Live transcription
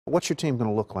What's your team going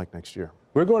to look like next year?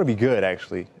 We're going to be good,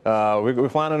 actually. We're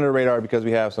flying under the radar because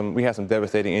we had some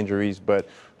devastating injuries, but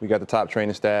we got the top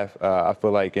training staff. I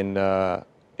feel like in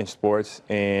sports,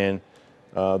 and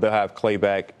they'll have Clay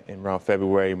back in around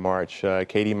February, March.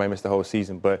 KD might miss the whole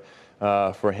season, but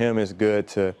for him, it's good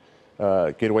to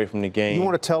get away from the game. You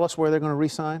want to tell us where they're going to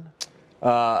re-sign?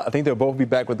 I think they'll both be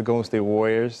back with the Golden State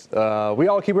Warriors. We're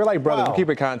like brothers. Wow. We keep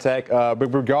in contact,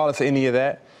 but regardless of any of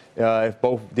that. If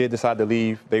both did decide to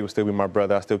leave, they would still be my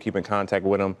brother. I still keep in contact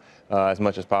with them as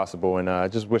much as possible, and I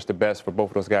just wish the best for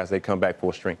both of those guys. They come back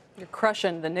full strength. You're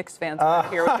crushing the Knicks fans right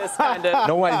here with this kind of.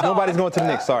 Nobody's going to the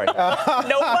Knicks. Sorry.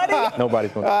 Nobody.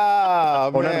 Nobody's going.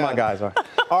 None of my guys are.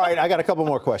 All right, I got a couple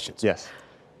more questions. Yes.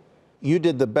 You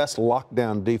did the best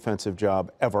lockdown defensive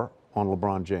job ever on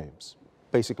LeBron James.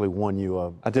 Basically, won you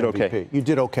a I did MVP. okay. You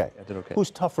did okay. I did okay.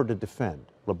 Who's tougher to defend,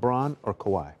 LeBron or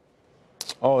Kawhi?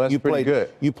 Oh, that's pretty good.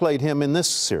 You played him in this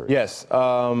series. Yes.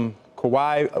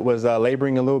 Kawhi was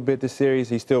laboring a little bit this series.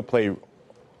 He still played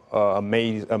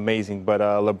amazing. But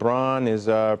LeBron is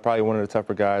probably one of the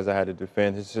tougher guys I had to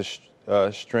defend. His just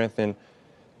strength, and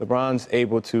LeBron's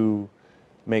able to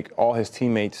make all his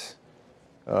teammates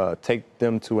take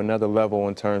them to another level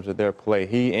in terms of their play.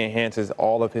 He enhances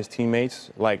all of his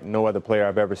teammates like no other player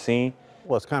I've ever seen.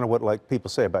 Well, it's kind of what like people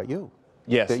say about you.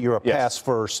 Yes. That you're a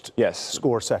pass-first,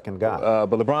 score-second guy.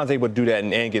 But LeBron's able to do that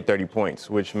and get 30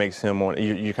 points, which makes him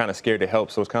you're kind of scared to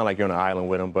help, so it's kind of like you're on an island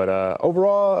with him. But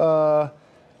overall,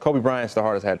 Kobe Bryant's the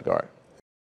hardest hat to guard.